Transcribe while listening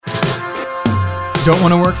Don't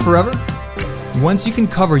want to work forever? Once you can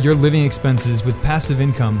cover your living expenses with passive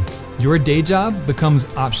income, your day job becomes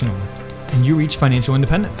optional and you reach financial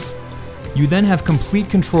independence. You then have complete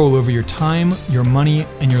control over your time, your money,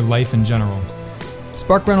 and your life in general.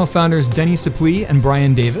 Spark Rental founders Denny Suplee and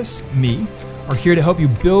Brian Davis, me, are here to help you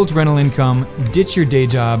build rental income, ditch your day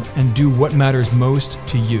job, and do what matters most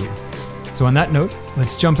to you. So on that note,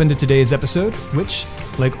 let's jump into today's episode, which,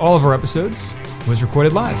 like all of our episodes, was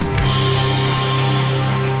recorded live.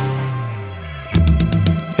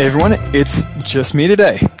 Hey everyone, it's just me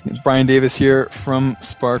today. It's Brian Davis here from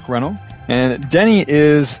Spark Rental, and Denny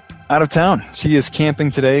is out of town. She is camping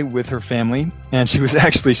today with her family, and she was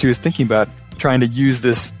thinking about trying to use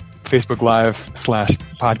this Facebook Live /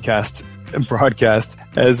 podcast broadcast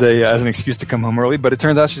as an excuse to come home early, but it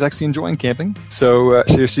turns out she's actually enjoying camping, so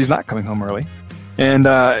she's not coming home early. And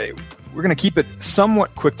we're going to keep it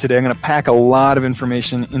somewhat quick today. I'm going to pack a lot of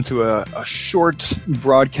information into a short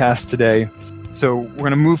broadcast today. So we're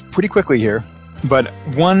going to move pretty quickly here, but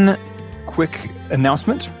one quick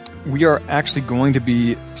announcement. We are actually going to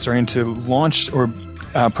be starting to launch or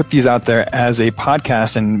put these out there as a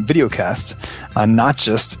podcast and videocast, not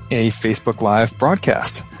just a Facebook Live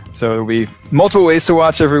broadcast. So there'll be multiple ways to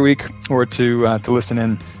watch every week or to listen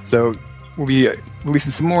in. So we'll be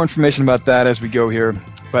releasing some more information about that as we go here,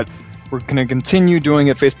 but we're going to continue doing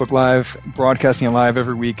it Facebook Live, broadcasting it live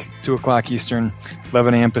every week, 2 o'clock Eastern,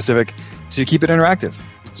 11 a.m. Pacific. So you keep it interactive.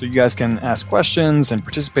 So you guys can ask questions and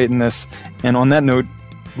participate in this. And on that note,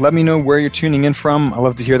 let me know where you're tuning in from. I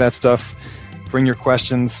love to hear that stuff. Bring your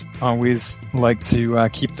questions. Always like to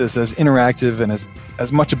keep this as interactive and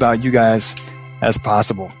as much about you guys as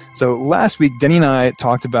possible. So last week, Denny and I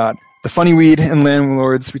talked about the funny weed in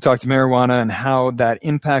landlords. We talked to marijuana and how that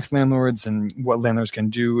impacts landlords and what landlords can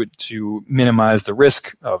do to minimize the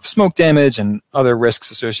risk of smoke damage and other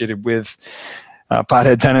risks associated with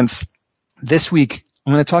pothead tenants. This week,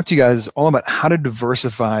 I'm going to talk to you guys all about how to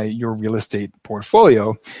diversify your real estate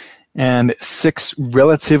portfolio and 6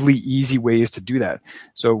 relatively easy ways to do that.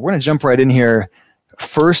 So we're going to jump right in here.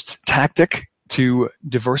 First tactic to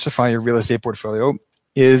diversify your real estate portfolio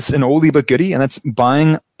is an oldie but goodie, and that's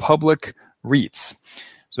buying public REITs.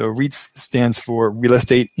 So REITs stands for Real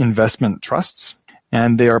Estate Investment Trusts,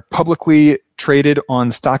 and they are publicly traded on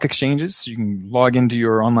stock exchanges. So you can log into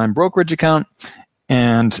your online brokerage account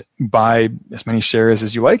and buy as many shares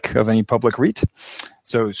as you like of any public REIT.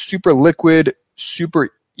 So super liquid,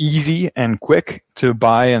 super easy and quick to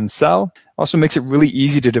buy and sell. Also makes it really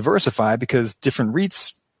easy to diversify because different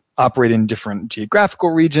REITs operate in different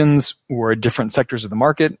geographical regions or different sectors of the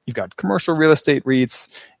market. You've got commercial real estate REITs,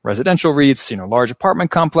 residential REITs, large apartment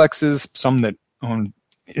complexes, some that own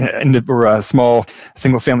or small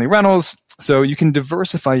single-family rentals. So you can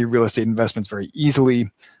diversify your real estate investments very easily.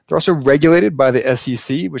 They're also regulated by the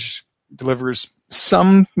SEC, which delivers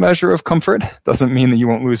some measure of comfort. Doesn't mean that you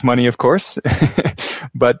won't lose money, of course,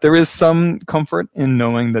 but there is some comfort in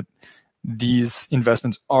knowing that these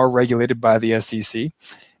investments are regulated by the SEC.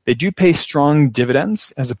 They do pay strong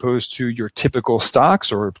dividends as opposed to your typical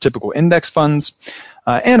stocks or typical index funds.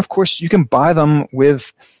 And of course, you can buy them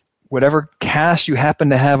with whatever cash you happen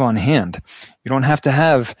to have on hand. You don't have to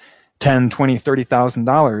have $10,000, $20,000,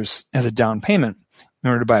 $30,000 as a down payment in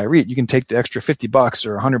order to buy a REIT. You can take the extra $50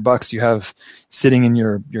 or $100 you have sitting in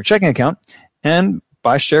your checking account and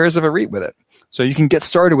buy shares of a REIT with it. So you can get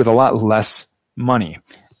started with a lot less money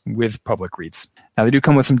with public REITs. Now, they do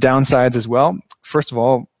come with some downsides as well. First of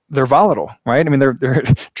all, they're volatile, right? I mean, they're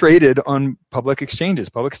traded on public exchanges,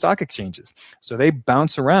 public stock exchanges. So they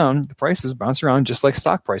bounce around, the prices bounce around just like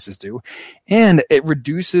stock prices do. And it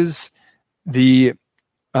reduces the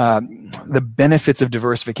benefits of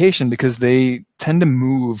diversification because they tend to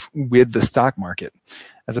move with the stock market.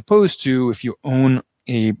 As opposed to if you own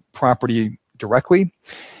a property directly,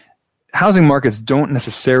 housing markets don't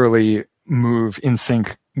necessarily move in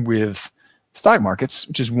sync with stock markets,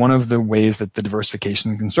 which is one of the ways that the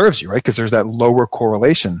diversification conserves you, right? Because there's that lower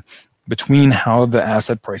correlation between how the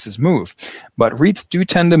asset prices move. But REITs do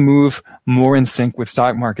tend to move more in sync with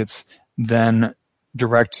stock markets than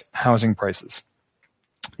direct housing prices.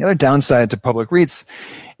 The other downside to public REITs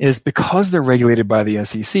is because they're regulated by the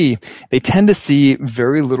SEC, they tend to see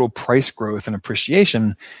very little price growth and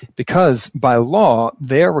appreciation because by law,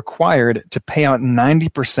 they are required to pay out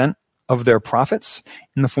 90% of their profits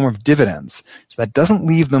in the form of dividends. So that doesn't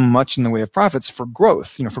leave them much in the way of profits for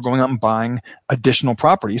growth, for going out and buying additional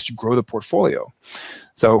properties to grow the portfolio.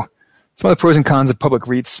 So some of the pros and cons of public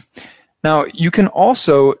REITs. Now, you can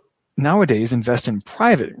also nowadays invest in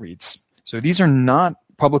private REITs. So these are not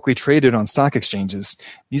publicly traded on stock exchanges.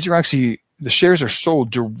 These are actually, the shares are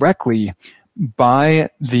sold directly by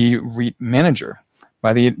the REIT manager,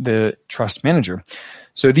 by the trust manager.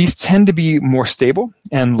 So these tend to be more stable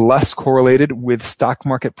and less correlated with stock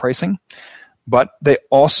market pricing, but they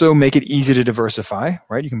also make it easy to diversify,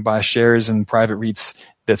 right? You can buy shares in private REITs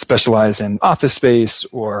that specialize in office space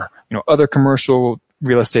or other commercial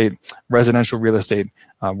real estate, residential real estate,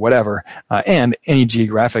 whatever, and any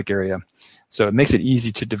geographic area. So it makes it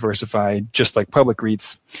easy to diversify, just like public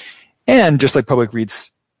REITs. And just like public REITs,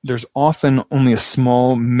 there's often only a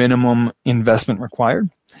small minimum investment required.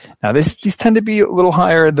 Now, these tend to be a little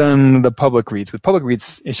higher than the public REITs. With public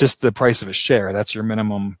REITs, it's just the price of a share. That's your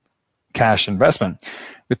minimum cash investment.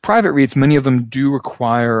 With private REITs, many of them do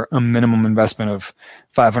require a minimum investment of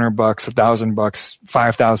 $500, $1,000,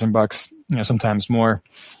 $5,000, sometimes more.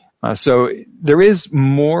 So there is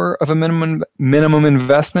more of a minimum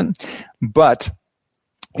investment, but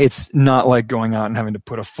it's not like going out and having to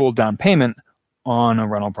put a full down payment on a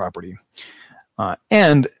rental property.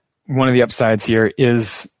 And one of the upsides here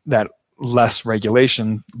is that less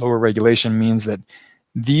regulation. Lower regulation means that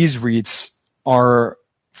these REITs are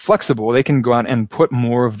flexible. They can go out and put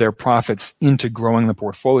more of their profits into growing the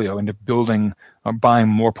portfolio, into building or buying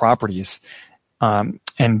more properties,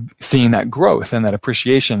 and seeing that growth and that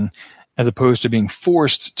appreciation, as opposed to being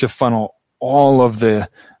forced to funnel all of the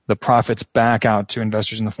profits back out to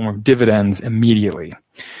investors in the form of dividends immediately.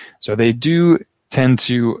 So they do tend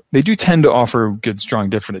to offer good, strong,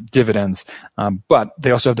 different dividends, but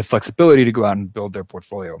they also have the flexibility to go out and build their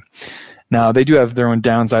portfolio. Now, they do have their own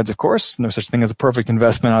downsides, of course. No such thing as a perfect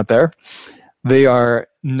investment out there. They are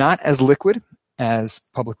not as liquid as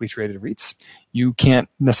publicly traded REITs. You can't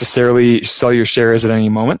necessarily sell your shares at any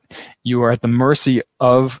moment. You are at the mercy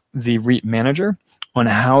of the REIT manager on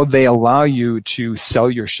how they allow you to sell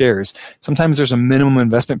your shares. Sometimes there's a minimum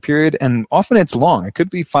investment period, and often it's long. It could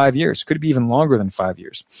be 5 years, could be even longer than 5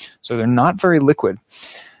 years. So they're not very liquid.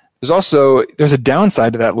 There's a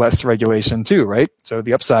downside to that less regulation too, right? So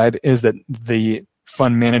the upside is that the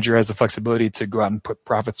fund manager has the flexibility to go out and put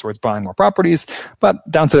profits towards buying more properties, but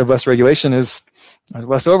downside of less regulation is there's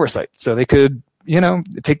less oversight. So they could,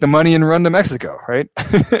 take the money and run to Mexico, right?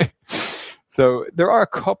 So there are a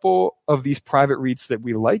couple of these private REITs that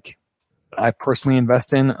we like, I personally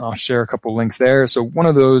invest in. I'll share a couple links there. So one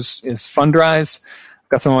of those is Fundrise. I've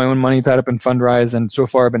got some of my own money tied up in Fundrise, and so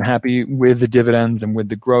far I've been happy with the dividends and with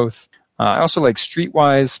the growth. I also like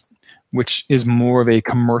Streetwise, which is more of a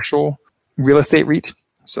commercial real estate REIT.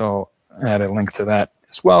 So I had a link to that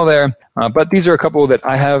as well there. But these are a couple that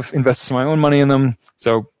I have invested some of my own money in them.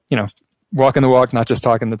 So, walking the walk, not just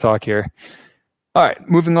talking the talk here. All right,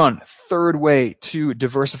 moving on. Third way to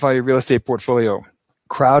diversify your real estate portfolio: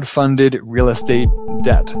 crowd-funded real estate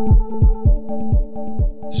debt.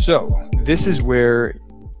 So this is where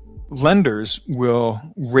lenders will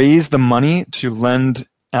raise the money to lend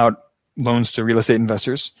out loans to real estate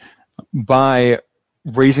investors by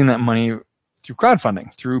raising that money through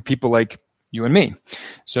crowdfunding, through people like you and me.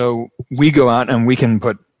 So we go out and we can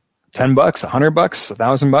put $10, $100,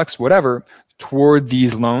 $1,000, whatever, toward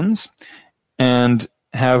these loans, and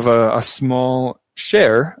have a small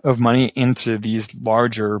share of money into these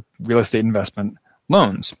larger real estate investment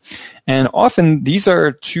loans. And often these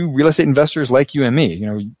are to real estate investors like you and me.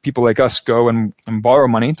 People like us go and borrow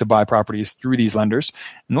money to buy properties through these lenders,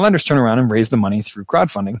 and the lenders turn around and raise the money through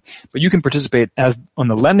crowdfunding. But you can participate as on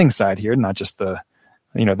the lending side here, not just the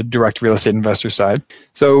direct real estate investor side.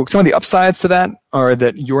 So some of the upsides to that are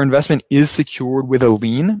that your investment is secured with a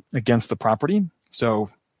lien against the property. So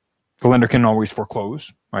the lender can always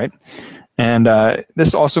foreclose, right? And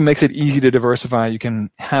this also makes it easy to diversify. You can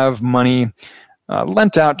have money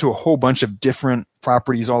lent out to a whole bunch of different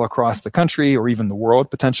properties all across the country or even the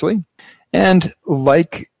world potentially. And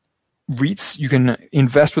like REITs, you can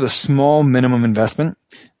invest with a small minimum investment.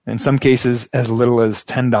 In some cases, as little as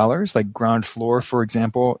 $10, like Ground Floor, for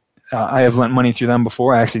example. I have lent money through them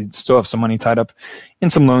before. I actually still have some money tied up in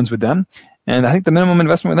some loans with them. And I think the minimum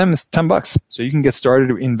investment with them is $10. So you can get started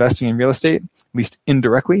investing in real estate, at least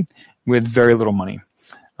indirectly, with very little money.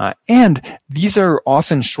 And these are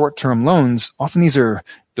often short-term loans. Often these are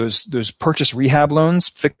those purchase rehab loans,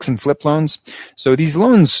 fix and flip loans. So these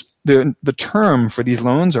loans, the term for these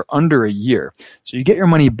loans are under a year. So you get your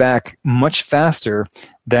money back much faster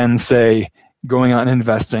than, say, going out and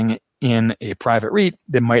investing in a private REIT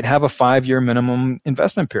that might have a 5-year minimum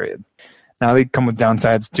investment period. Now, they come with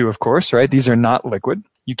downsides too, of course, right? These are not liquid.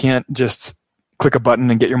 You can't just click a button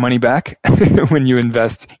and get your money back when you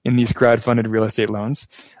invest in these crowd-funded real estate loans.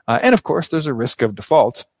 And of course, there's a risk of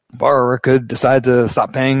default. Borrower could decide to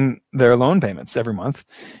stop paying their loan payments every month,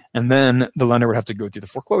 And then the lender would have to go through the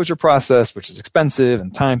foreclosure process, which is expensive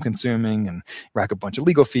and time consuming and rack a bunch of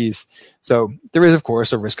legal fees. So there is, of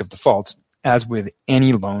course, a risk of default, as with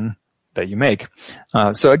any loan that you make.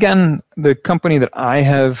 So again, the company that I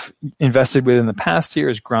have invested with in the past here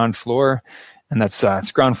is Ground Floor, and that's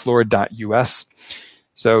it's groundfloor.us.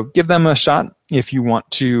 So give them a shot if you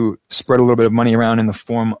want to spread a little bit of money around in the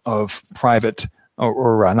form of private,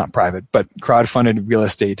 or not private, but crowdfunded real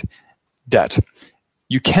estate debt.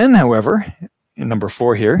 You can, however, in number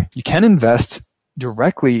 4 here, you can invest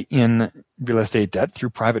directly in real estate debt through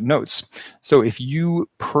private notes. So if you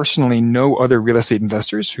personally know other real estate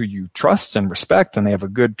investors who you trust and respect, and they have a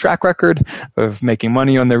good track record of making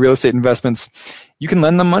money on their real estate investments, you can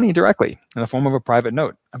lend them money directly in the form of a private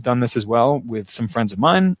note. I've done this as well with some friends of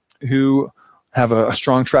mine who have a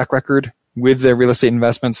strong track record with their real estate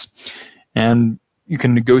investments, and you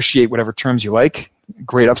can negotiate whatever terms you like.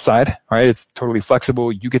 Great upside, right? It's totally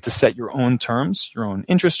flexible. You get to set your own terms, your own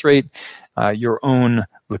interest rate, your own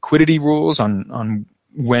liquidity rules on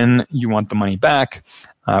when you want the money back,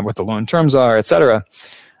 what the loan terms are, etc.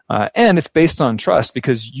 And it's based on trust,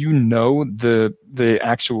 because you know the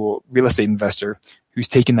actual real estate investor who's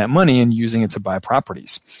taking that money and using it to buy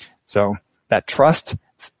properties. So that trust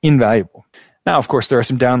is invaluable. Now, of course, there are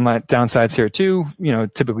some downsides here too.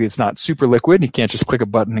 Typically it's not super liquid. You can't just click a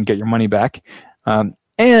button and get your money back.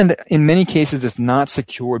 And in many cases, it's not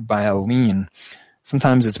secured by a lien.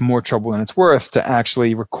 Sometimes it's more trouble than it's worth to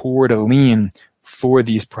actually record a lien for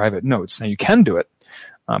these private notes. Now, you can do it,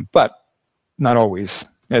 but not always.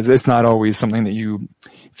 It's not always something that you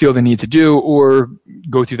feel the need to do or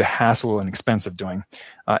go through the hassle and expense of doing.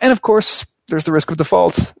 And of course, there's the risk of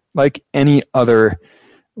default, like any other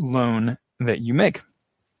loan that you make.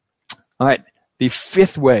 All right, the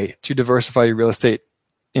 5th way to diversify your real estate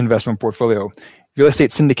investment portfolio: real estate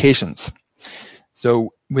syndications.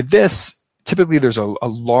 So with this, typically there's a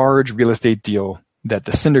large real estate deal that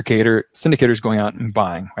the syndicator is going out and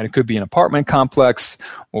buying, right? It could be an apartment complex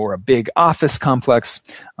or a big office complex,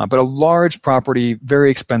 but a large property, very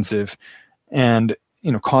expensive, and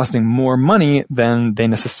costing more money than they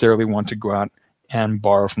necessarily want to go out and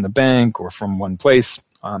borrow from the bank or from one place.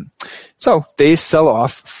 So they sell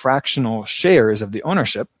off fractional shares of the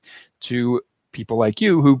ownership to people like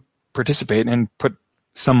you who participate and put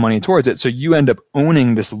some money towards it. So you end up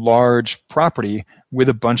owning this large property with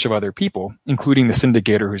a bunch of other people, including the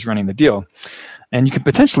syndicator who's running the deal. And you can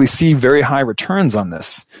potentially see very high returns on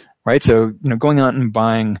this, right? So, going out and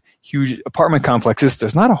buying huge apartment complexes,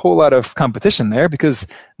 there's not a whole lot of competition there because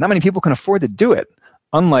not many people can afford to do it,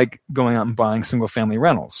 unlike going out and buying single family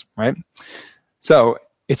rentals, right? So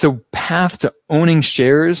it's a path to owning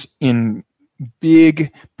shares in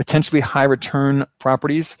big, potentially high return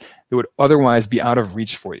properties that would otherwise be out of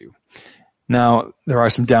reach for you. Now, there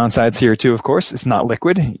are some downsides here too, of course. It's not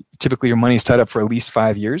liquid. Typically, your money is tied up for at least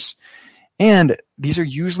 5 years. And these are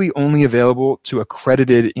usually only available to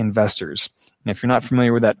accredited investors. And if you're not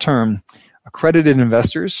familiar with that term, accredited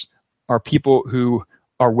investors are people who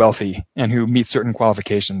are wealthy and who meet certain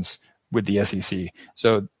qualifications with the SEC.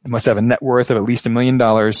 So they must have a net worth of at least $1 million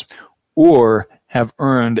or have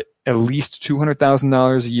earned at least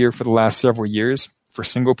 $200,000 a year for the last several years for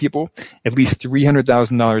single people, at least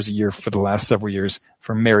 $300,000 a year for the last several years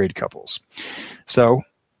for married couples. So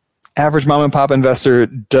average mom and pop investor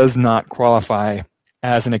does not qualify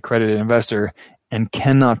as an accredited investor and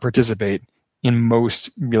cannot participate in most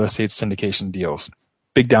real estate syndication deals.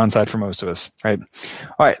 Big downside for most of us, right?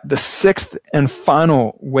 All right, the 6th and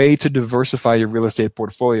final way to diversify your real estate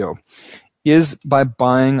portfolio is by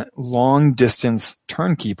buying long-distance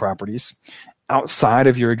turnkey properties outside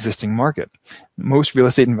of your existing market. Most real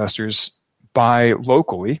estate investors buy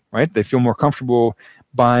locally, right? They feel more comfortable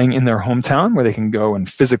buying in their hometown where they can go and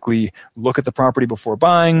physically look at the property before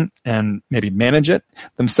buying and maybe manage it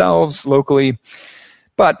themselves locally.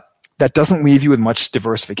 But that doesn't leave you with much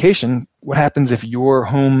diversification. What happens if your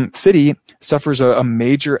home city suffers a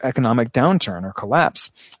major economic downturn or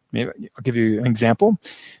collapse? Maybe I'll give you an example.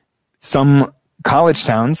 Some college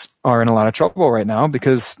towns are in a lot of trouble right now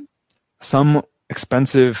because some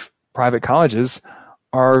expensive private colleges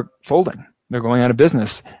are folding. They're going out of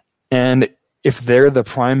business. And if they're the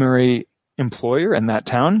primary employer in that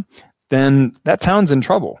town, then that town's in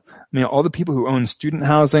trouble. All the people who own student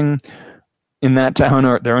housing in that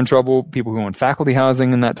town they're in trouble. People who own faculty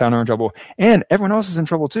housing in that town are in trouble. And everyone else is in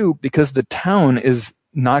trouble too because the town is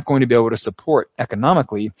not going to be able to support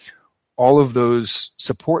economically all of those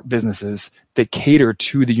support businesses that cater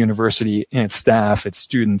to the university and its staff, its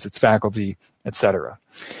students, its faculty, etc.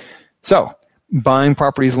 So buying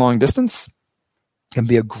properties long distance, can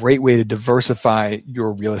be a great way to diversify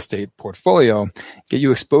your real estate portfolio, get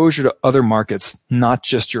you exposure to other markets, not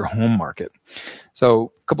just your home market.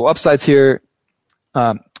 So a couple upsides here.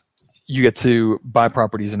 You get to buy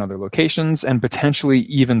properties in other locations and potentially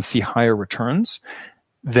even see higher returns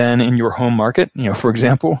than in your home market. For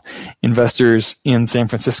example, investors in San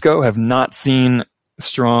Francisco have not seen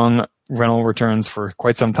strong rental returns for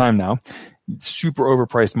quite some time now. Super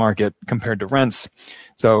overpriced market compared to rents.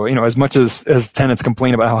 So, as much as tenants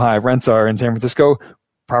complain about how high rents are in San Francisco,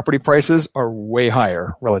 property prices are way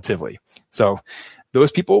higher relatively. So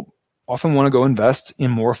those people often want to go invest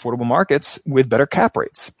in more affordable markets with better cap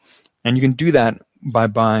rates. And you can do that by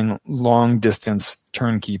buying long distance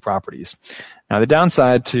turnkey properties. Now, the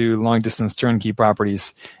downside to long distance turnkey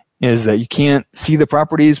properties is that you can't see the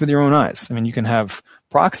properties with your own eyes. I mean, you can have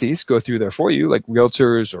proxies go through there for you, like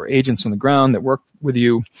realtors or agents on the ground that work with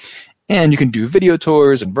you. And you can do video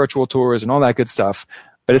tours and virtual tours and all that good stuff.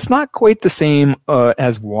 But it's not quite the same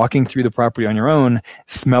as walking through the property on your own,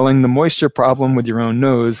 smelling the moisture problem with your own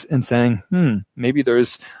nose and saying, maybe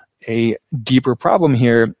there's a deeper problem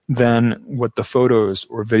here than what the photos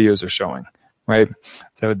or videos are showing, right?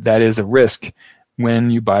 So that is a risk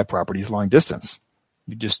when you buy properties long distance.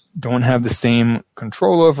 You just don't have the same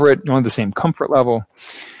control over it. You don't have the same comfort level.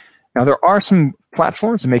 Now, there are some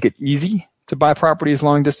platforms that make it easy to buy properties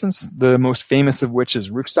long distance, the most famous of which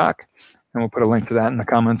is Roofstock. And we'll put a link to that in the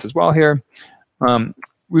comments as well here.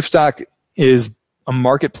 Roofstock is a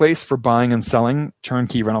marketplace for buying and selling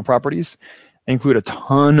turnkey rental properties. They include a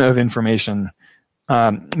ton of information,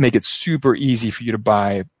 make it super easy for you to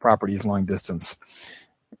buy properties long distance.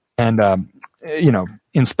 And,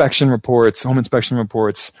 inspection reports, home inspection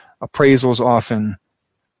reports, appraisals often,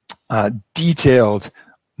 detailed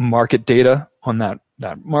market data on that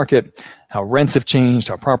market, how rents have changed,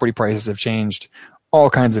 how property prices have changed, all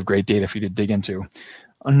kinds of great data for you to dig into.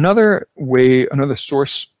 Another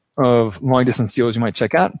source of long distance deals you might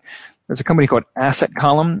check out, there's a company called Asset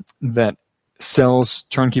Column that sells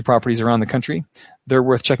turnkey properties around the country. They're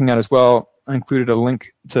worth checking out as well. I included a link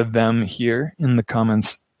to them here in the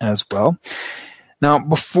comments as well. Now,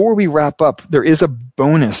 before we wrap up, there is a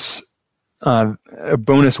bonus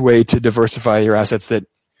way to diversify your assets that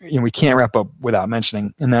we can't wrap up without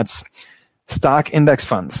mentioning, and that's stock index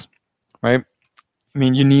funds, right? I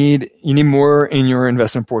mean, you need more in your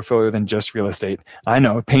investment portfolio than just real estate. I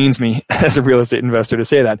know it pains me as a real estate investor to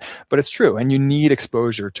say that, but it's true, and you need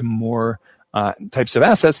exposure to more types of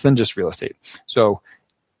assets than just real estate. So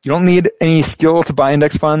you don't need any skill to buy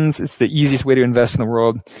index funds. It's the easiest way to invest in the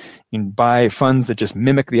world. You can buy funds that just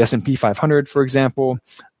mimic the S&P 500, for example,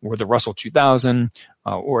 or the Russell 2000,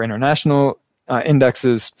 or international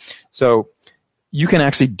indexes. So you can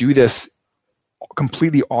actually do this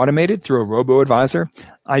completely automated through a robo-advisor.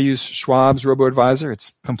 I use Schwab's robo-advisor.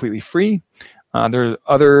 It's completely free. There are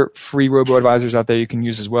other free robo-advisors out there you can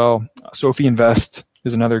use as well. Sophie Invest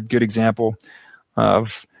is another good example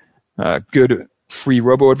of good free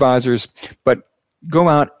robo-advisors. But go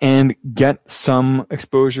out and get some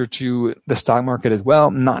exposure to the stock market as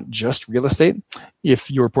well, not just real estate.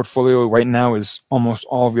 If your portfolio right now is almost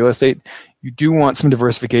all real estate, you do want some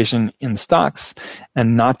diversification in stocks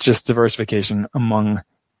and not just diversification among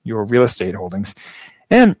your real estate holdings.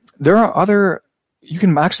 And there are you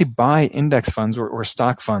can actually buy index funds or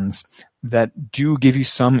stock funds that do give you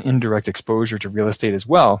some indirect exposure to real estate as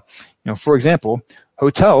well. For example,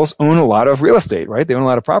 hotels own a lot of real estate, right? They own a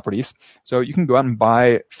lot of properties. So you can go out and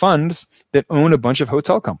buy funds that own a bunch of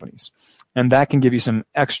hotel companies. And that can give you some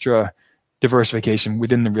extra diversification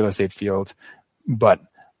within the real estate field, but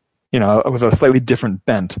with a slightly different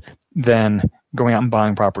bent than going out and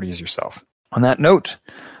buying properties yourself. On that note,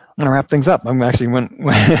 I'm going to wrap things up. I'm actually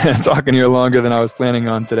talking here longer than I was planning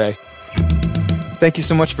on today. Thank you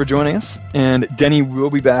so much for joining us. And Denny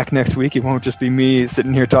will be back next week. It won't just be me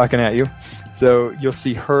sitting here talking at you. So you'll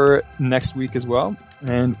see her next week as well.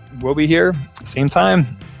 And we'll be here same time,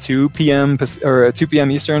 2 p.m.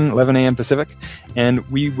 Eastern, 11 a.m. Pacific. And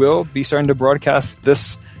we will be starting to broadcast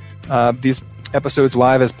these episodes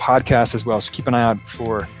live as podcasts as well. So keep an eye out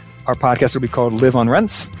for our podcast. It'll be called Live on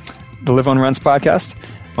Rents, the Live on Rents podcast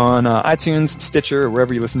on iTunes, Stitcher, or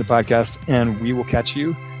wherever you listen to podcasts. And we will catch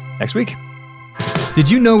you next week. Did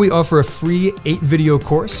you know we offer a free 8-video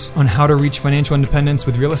course on how to reach financial independence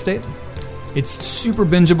with real estate? It's super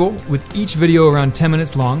bingeable with each video around 10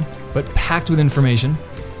 minutes long, but packed with information.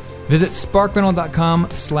 Visit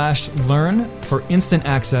sparkrental.com/learn for instant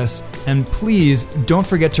access. And please don't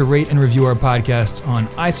forget to rate and review our podcast on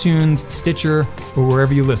iTunes, Stitcher, or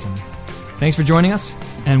wherever you listen. Thanks for joining us,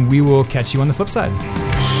 and we will catch you on the flip side.